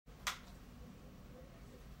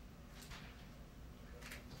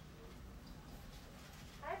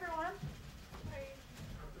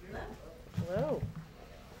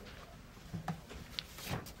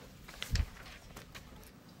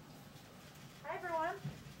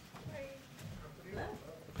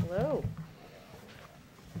Hello.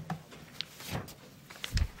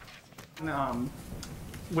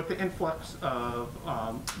 With the influx of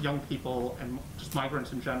young people and just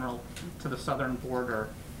migrants in general to the southern border,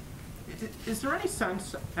 is there any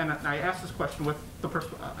sense, and I asked this question with the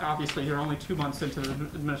person, obviously you're only 2 months into the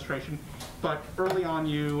administration, but early on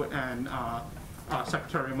you and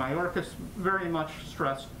Secretary Mayorkas very much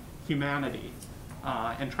stressed humanity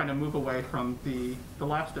and trying to move away from the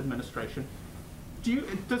last administration.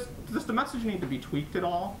 Does the message need to be tweaked at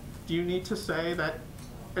all? Do you need to say that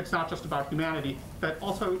it's not just about humanity, that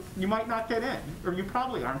also you might not get in, or you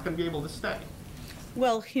probably aren't going to be able to stay?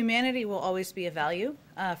 Well, humanity will always be a value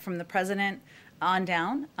from the president on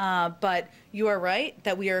down, but you are right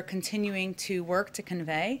that we are continuing to work to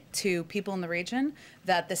convey to people in the region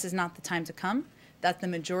that this is not the time to come, that the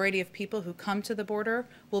majority of people who come to the border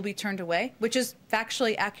will be turned away, which is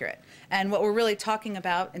factually accurate. And what we're really talking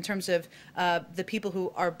about in terms of the people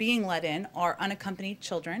who are being let in are unaccompanied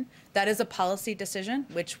children. That is a policy decision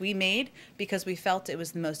which we made because we felt it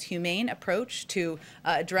was the most humane approach to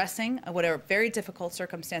addressing what are very difficult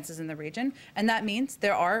circumstances in the region. And that means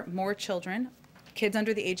there are more children, kids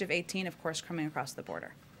under the age of 18, of course, coming across the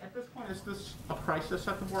border. At this point, is this a crisis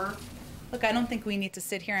at the border? Look, I don't think we need to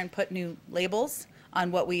sit here and put new labels on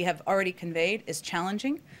what we have already conveyed is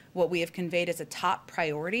challenging. What we have conveyed is a top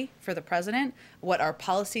priority for the president, what our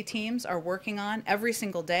policy teams are working on every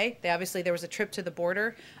single day. There was a trip to the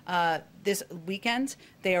border this weekend.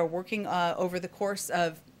 They are working over the course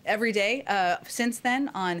of every day since then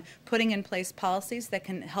on putting in place policies that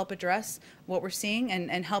can help address what we're seeing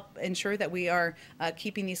and help ensure that we are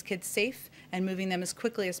keeping these kids safe and moving them as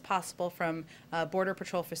quickly as possible from Border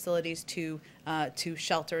Patrol facilities to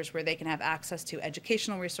shelters where they can have access to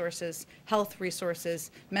educational resources, health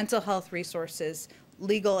resources, mental health resources,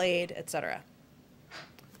 legal aid, et cetera.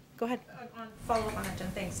 Go ahead. Follow up on that, Jen,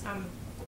 thanks.